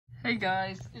Hey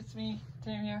guys, it's me,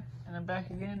 Tim here, and I'm back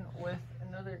again with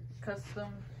another custom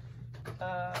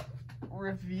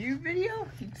review video.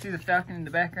 You can see the falcon in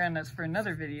the background, that's for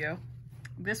another video.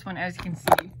 This one, as you can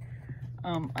see,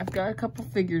 I've got a couple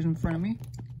figures in front of me,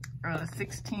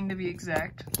 16 to be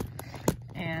exact,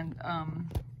 and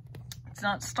it's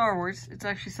not Star Wars, it's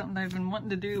actually something I've been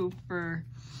wanting to do for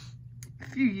a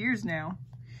few years now.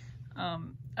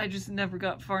 I just never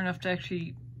got far enough to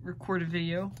actually record a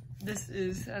video. This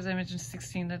is, as I mentioned,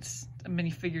 16, that's a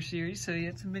minifigure series, so yeah,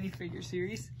 it's a minifigure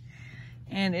series.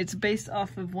 And it's based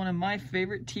off of one of my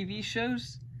favorite TV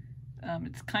shows.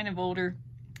 It's kind of older,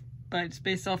 but it's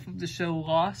based off of the show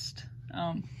Lost.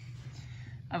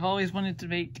 I've always wanted to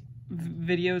make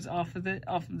videos off of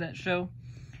that show.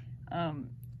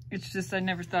 It's just, I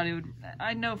never thought it would,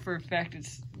 I know for a fact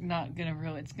it's not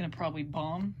gonna it's gonna probably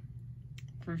bomb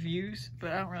for views, but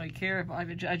I don't really care if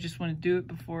I just want to do it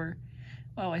before,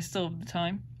 well, I still have the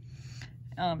time.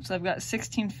 So I've got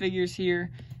 16 figures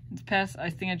here. In the past, I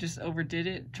think I just overdid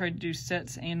it, tried to do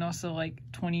sets and also like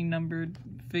 20 numbered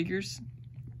figures.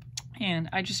 And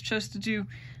I just chose to do,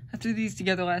 I threw these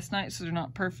together last night, so they're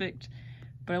not perfect,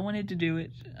 but I wanted to do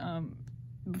it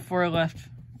before I left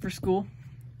for school.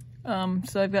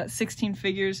 So I've got 16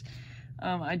 figures.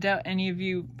 I doubt any of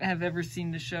you have ever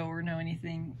seen the show or know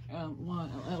anything.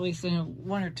 Well, at least I know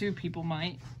one or two people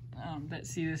might that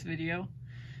see this video.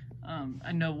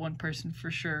 I know one person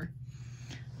for sure.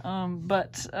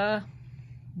 Yeah,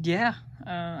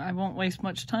 I won't waste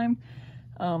much time.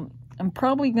 I'm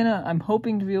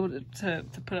hoping to be able to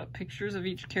put up pictures of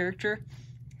each character,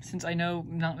 since I know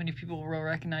not many people will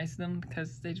recognize them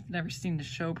because they've never seen the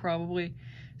show probably.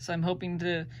 So I'm hoping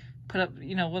to put up,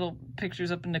 you know, little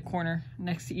pictures up in the corner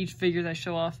next to each figure that I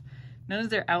show off. None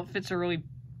of their outfits are really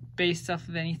based off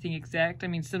of anything exact. I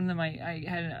mean, some of them I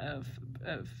had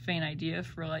a faint idea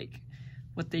for like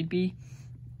what they'd be.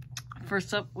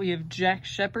 First up, we have Jack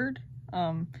Shephard.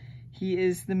 He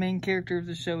is the main character of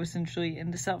the show essentially,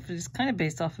 and this outfit is kind of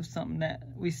based off of something that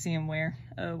we see him wear,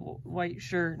 a white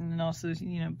shirt and then also,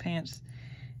 you know, pants.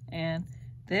 And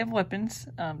they have weapons.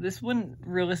 This wouldn't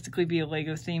realistically be a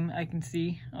Lego theme, I can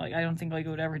see. Like, I don't think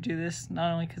Lego would ever do this,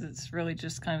 not only because it's really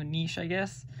just kind of niche, I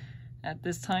guess, at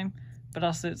this time, but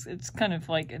also it's kind of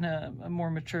like in a more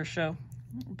mature show.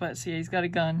 But so yeah, he's got a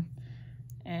gun,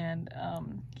 and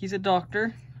he's a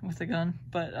doctor with a gun,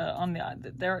 but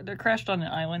they're crashed on an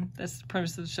island. That's the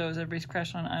premise of the show, is everybody's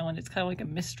crashed on an island. It's kind of like a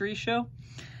mystery show.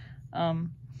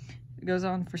 It goes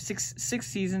on for six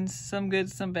seasons, some good,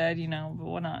 some bad, you know, but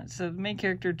whatnot. So the main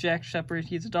character, Jack Shephard,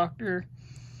 he's a doctor,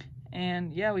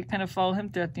 and yeah, we kind of follow him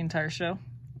throughout the entire show.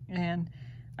 And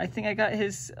I think I got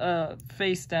his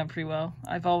face down pretty well.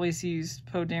 I've always used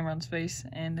Poe Dameron's face,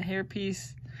 and the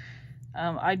hairpiece,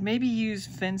 I'd maybe use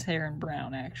Finn's hair in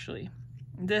brown, actually.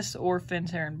 This or Finn's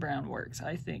hair in brown works,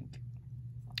 I think.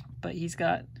 But he's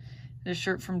got this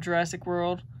shirt from Jurassic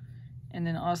World, and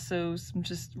then also some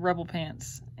just Rebel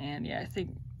pants. And yeah, I think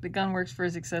the gun works for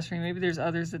his accessory. Maybe there's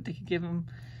others that they could give him.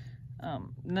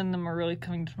 None of them are really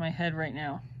coming to my head right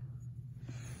now.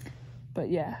 But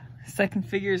yeah, second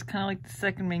figure is kind of like the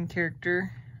second main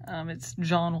character. It's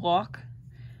John Locke.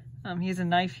 He has a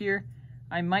knife here.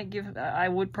 I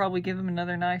would probably give him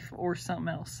another knife or something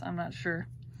else. I'm not sure.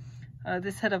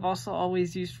 This head I've also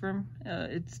always used for him.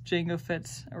 It's Jango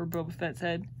Fett's, or Boba Fett's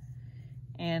head.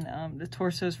 And the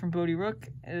torso is from Bodhi Rook.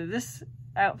 This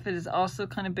outfit is also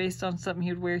kind of based on something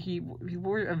he would wear. He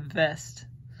wore a vest,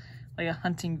 like a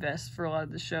hunting vest, for a lot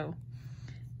of the show.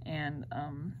 And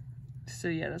so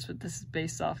yeah, that's what this is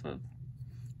based off of,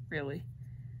 really.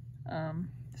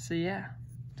 So yeah.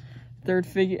 Third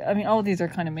figure, I mean, all of these are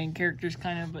kind of main characters,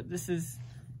 kind of, but this is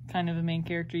kind of a main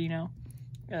character, you know.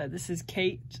 This is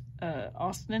Kate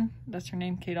Austin, that's her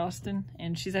name, Kate Austin,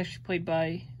 and she's actually played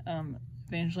by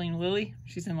Evangeline Lilly.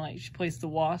 She's in, like, she plays the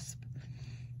Wasp,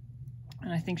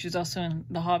 and I think she's also in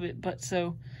The Hobbit. But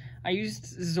so I used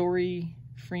Zori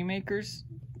Freemaker's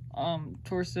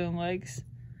torso and legs.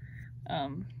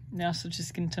 Now, so just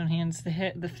skin tone hands.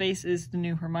 The face is the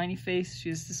new Hermione face. She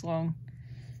has this long,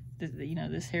 you know,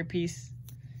 this hairpiece,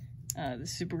 the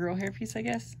Supergirl hairpiece, I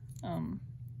guess. And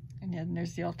yeah, and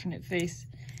there's the alternate face.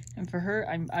 And for her,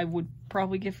 I would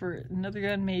probably give her another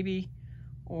gun, maybe,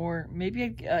 or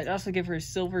maybe I'd also give her a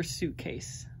silver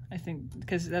suitcase. I think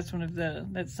because that's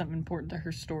something important to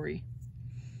her story.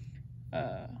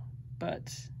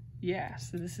 But yeah,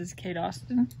 so this is Kate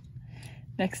Austin.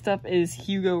 Next up is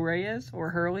Hugo Reyes, or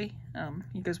Hurley.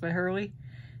 He goes by Hurley,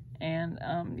 and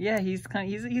yeah, he's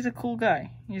a cool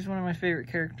guy. He's one of my favorite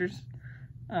characters.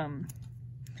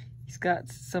 He's got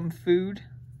some food,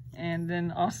 and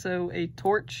then also a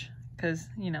torch, because,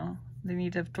 you know, They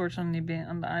need to have torch on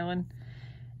the island.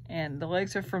 And the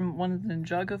legs are from one of the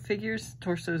Ninjago figures.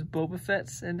 Torso is Boba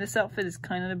Fett's. And this outfit is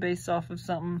kind of based off of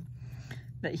something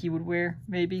that he would wear,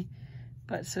 maybe.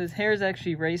 But so his hair is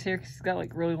actually Rey's hair, because he's got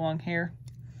like really long hair.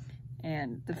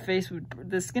 And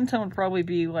the skin tone would probably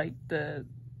be like the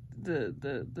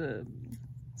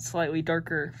slightly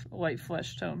darker light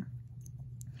flesh tone.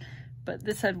 But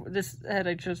this head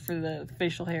I chose for the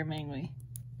facial hair mainly.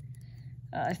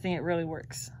 I think it really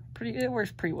works. It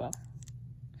works pretty well.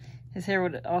 His hair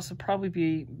would also probably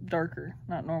be darker,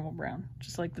 not normal brown,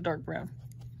 just like the dark brown.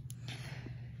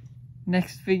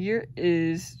 Next figure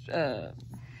is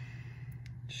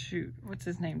shoot, what's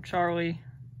his name? Charlie.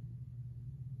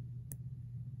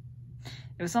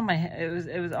 It was on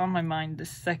my mind the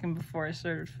second before I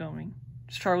started filming.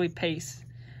 It's Charlie Pace.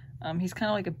 He's kind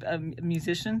of like a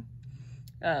musician.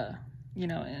 You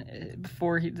know,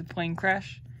 before the plane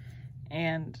crash.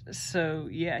 And so,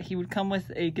 yeah, he would come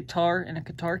with a guitar and a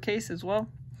guitar case as well.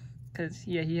 Because,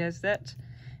 yeah, he has that.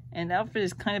 And the outfit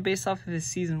is kind of based off of his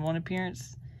Season 1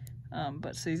 appearance.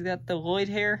 But so he's got the Lloyd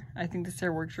hair. I think this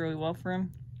hair works really well for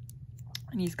him.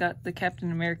 And he's got the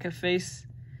Captain America face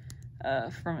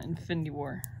from Infinity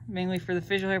War. Mainly for the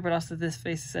facial hair, but also this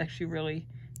face is actually really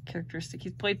characteristic.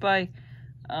 He's played by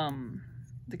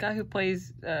the guy who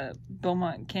plays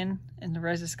Beaumont Kin in The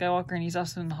Rise of Skywalker, and he's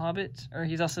also in The Hobbit, or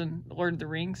he's also in Lord of the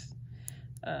Rings.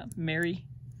 Merry.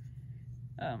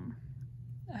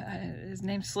 His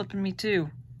name's slipping me too.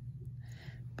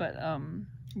 But,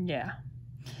 yeah.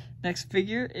 Next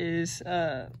figure is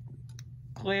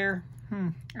Claire.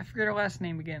 I forget her last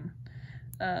name again.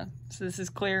 So this is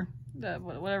Claire,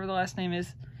 whatever the last name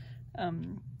is.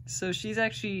 So she's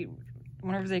actually,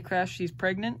 whenever they crash, she's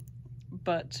pregnant,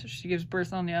 but she gives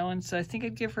birth on the island. So I think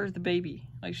I'd give her the baby.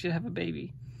 Like, she'd have a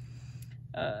baby.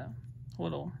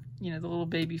 Little, you know, the little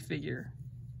baby figure.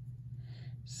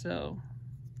 So,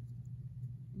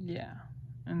 yeah.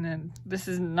 And then this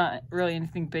is not really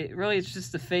anything, really it's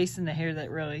just the face and the hair that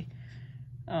really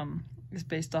is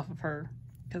based off of her.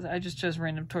 Because I just chose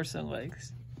random torso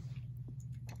legs.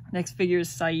 Next figure is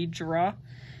Saeed Jarrah.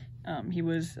 He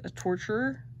was a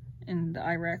torturer in the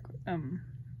Iraq,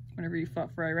 whenever he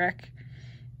fought for Iraq.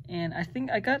 And I think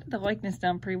I got the likeness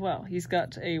down pretty well. He's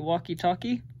got a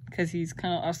walkie-talkie, because he's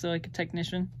kind of also like a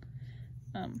technician.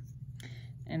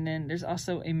 And then there's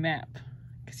also a map,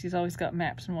 because he's always got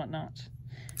maps and whatnot.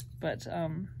 But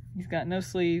he's got no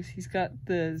sleeves. He's got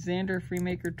the Xander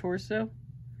Freemaker torso.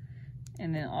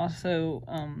 And then also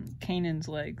Kanan's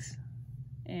legs.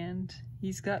 And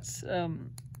he's got,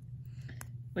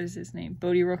 what is his name?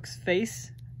 Bodhi Rook's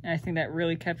face. And I think that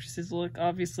really captures his look.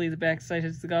 Obviously, the backside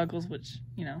has the goggles, which,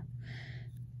 you know,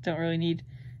 don't really need.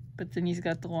 But then he's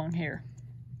got the long hair.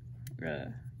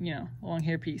 You know, long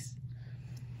hair piece.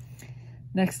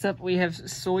 Next up, we have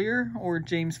Sawyer, or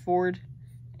James Ford.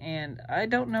 And I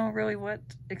don't know really what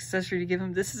accessory to give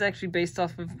him. This is actually based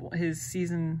off of his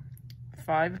Season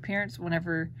 5 appearance.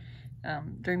 Whenever,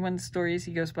 during one of the stories,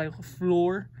 he goes by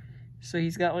LaFleur. So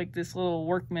he's got like this little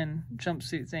workman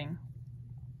jumpsuit thing.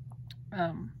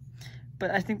 But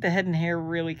I think the head and hair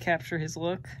really capture his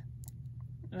look.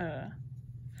 And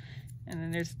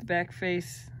then there's the back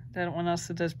face. That one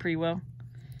also does pretty well.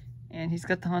 And he's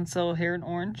got the Han Solo hair in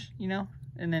orange, you know?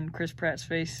 And then Chris Pratt's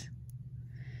face.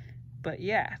 But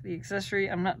yeah, the accessory,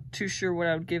 I'm not too sure what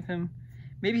I would give him.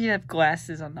 Maybe he'd have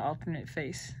glasses on the alternate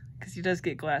face. Because he does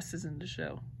get glasses in the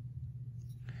show.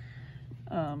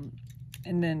 And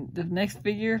then the next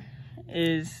figure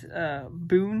is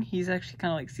Boone. He's actually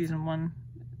kind of like Season 1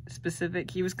 specific.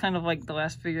 He was kind of like the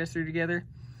last figure I threw together.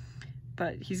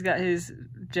 But he's got his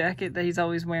jacket that he's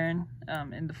always wearing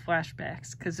in the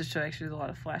flashbacks. Because the show actually has a lot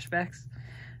of flashbacks.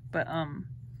 But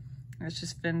it's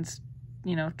just Finn's,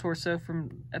 you know, torso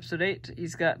from Episode 8.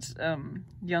 He's got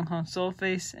young Han Solo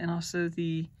face. And also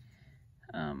the,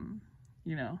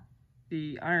 you know,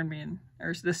 the Iron Man,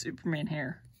 or the Superman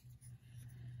hair.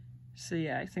 So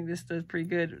yeah, I think this does pretty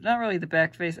good. Not really the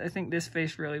back face. I think this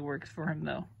face really works for him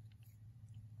though.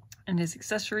 And his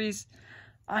accessories,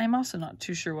 I'm also not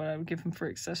too sure what I would give him for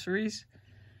accessories.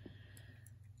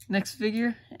 Next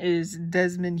figure is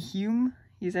Desmond Hume.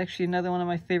 He's actually another one of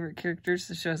my favorite characters.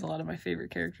 This show has a lot of my favorite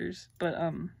characters. But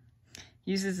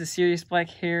he uses the serious black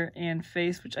hair and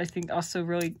face, which I think also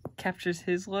really captures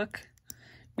his look.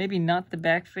 Maybe not the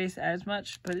back face as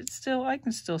much, but it's still, I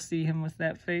can still see him with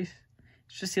that face.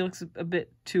 It's just he looks a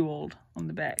bit too old on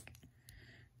the back.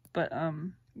 But,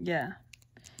 yeah.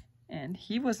 And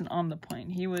he wasn't on the plane.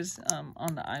 He was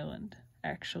on the island,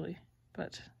 actually.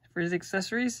 But for his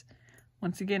accessories,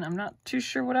 once again, I'm not too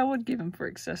sure what I would give him for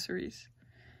accessories.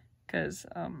 because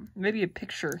maybe a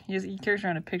picture. He carries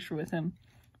around a picture with him,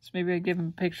 so maybe I give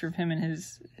him a picture of him and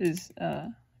his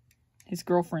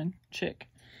girlfriend chick.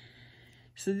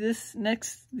 So these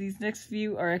next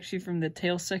few are actually from the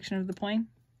tail section of the plane.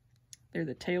 They're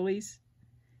the tailies,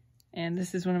 and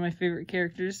this is one of my favorite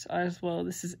characters as well.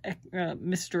 This is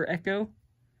Mr. Echo,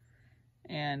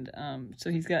 and so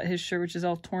he's got his shirt, which is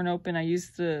all torn open. I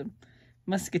used the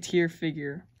Musketeer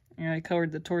figure, and I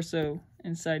colored the torso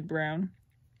inside brown.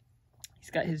 He's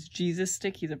got his Jesus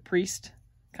stick. He's a priest,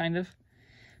 kind of.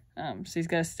 So he's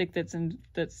got a stick that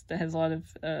has a lot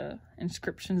of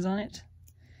inscriptions on it.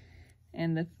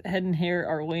 And the head and hair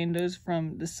are Lando's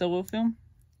from the Solo film,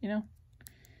 you know.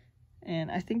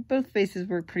 And I think both faces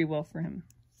work pretty well for him.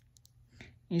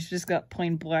 He's just got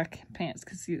plain black pants,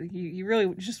 because he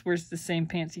really just wears the same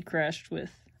pants he crashed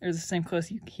with, or the same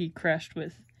clothes he crashed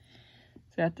with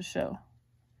throughout the show.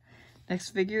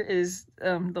 Next figure is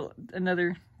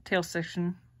another tail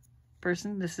section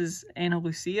person. This is Ana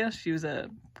Lucia. She was a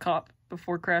cop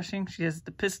before crashing. She has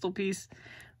the pistol piece,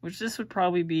 which this would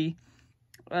probably be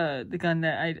the gun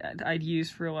that I'd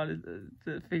use for a lot of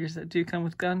the figures that do come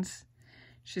with guns.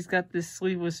 She's got this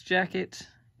sleeveless jacket,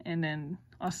 and then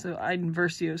also Iden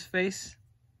Versio's face,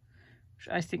 which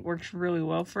I think works really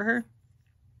well for her.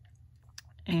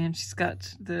 And she's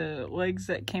got the legs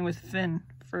that came with Finn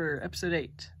for episode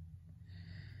 8.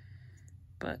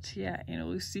 But yeah, Ana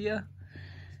Lucia.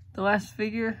 The last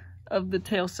figure of the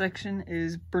tail section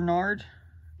is Bernard.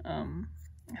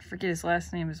 I forget his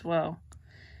last name as well.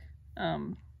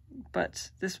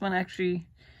 But this one actually,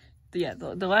 yeah,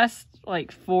 the last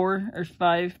like 4 or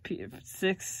 5,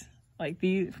 6, like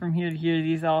these from here to here,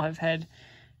 these all have had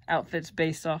outfits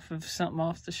based off of something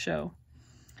off the show.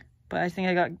 But I think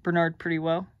I got Bernard pretty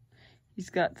well. He's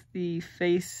got the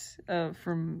face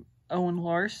from Owen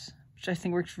Lars, which I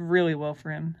think works really well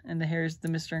for him. And the hair is the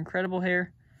Mr. Incredible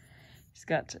hair. He's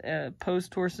got a pose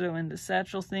torso and the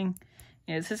satchel thing.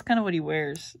 Yeah, this is kind of what he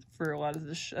wears for a lot of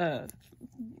the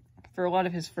for a lot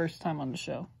of his first time on the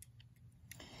show.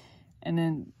 And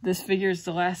then this figure is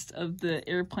the last of the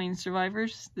airplane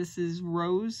survivors. This is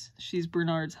Rose. She's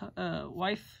Bernard's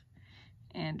wife,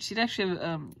 and she'd actually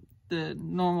have the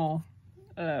normal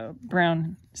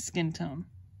brown skin tone.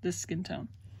 This skin tone.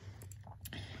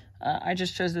 I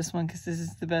just chose this one because this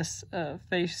is the best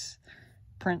face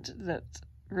print that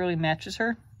really matches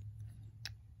her.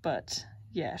 But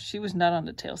yeah, she was not on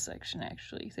the tail section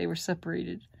actually. They were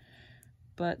separated.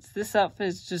 But this outfit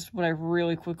is just what I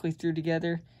really quickly threw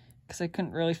together because I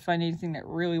couldn't really find anything that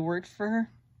really worked for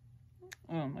her.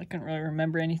 I couldn't really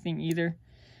remember anything either.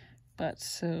 But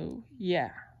so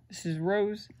yeah, this is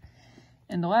Rose.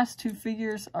 And the last 2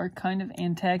 figures are kind of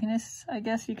antagonists, I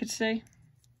guess you could say.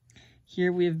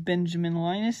 Here we have Benjamin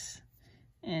Linus,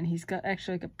 and he's got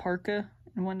actually like a parka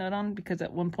and whatnot on, because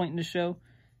at one point in the show,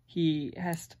 he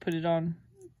has to put it on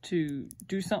to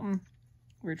do something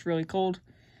where it's really cold.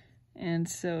 And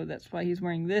so that's why he's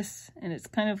wearing this, and it's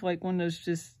kind of like one of those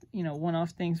just, you know,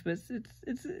 one-off things, but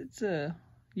it's a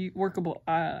workable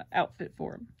outfit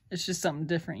for him. It's just something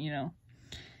different, you know.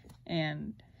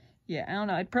 And yeah, I don't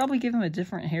know, I'd probably give him a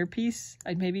different hairpiece.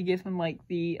 I'd maybe give him like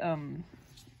the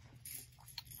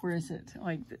where is it?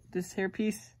 Like this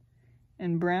hairpiece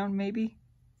in brown, maybe,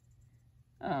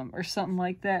 or something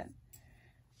like that.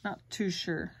 Not too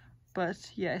sure,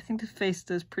 but yeah, I think the face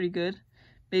does pretty good.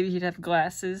 Maybe he'd have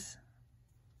glasses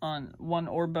on one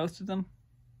or both of them.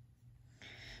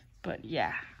 But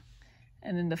yeah.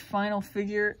 And then the final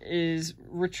figure is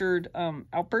Richard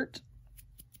Alpert.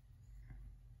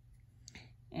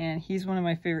 And he's one of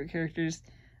my favorite characters.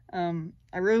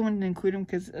 I really wanted to include him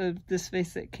because of this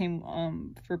face that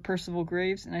came for Percival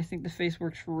Graves. And I think the face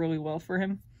works really well for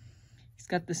him. He's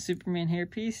got the Superman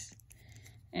hairpiece.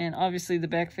 And obviously the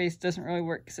back face doesn't really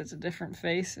work because it's a different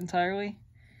face entirely.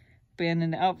 And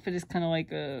then the outfit is kind of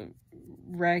like a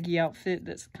raggy outfit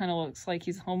that kind of looks like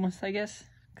he's homeless, I guess,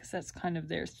 because that's kind of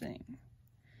their thing.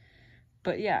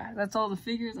 But yeah, that's all the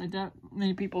figures. I doubt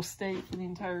many people stay for the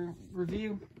entire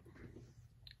review.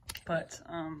 But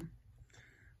I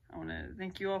want to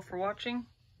thank you all for watching,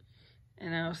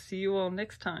 and I'll see you all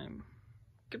next time.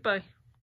 Goodbye.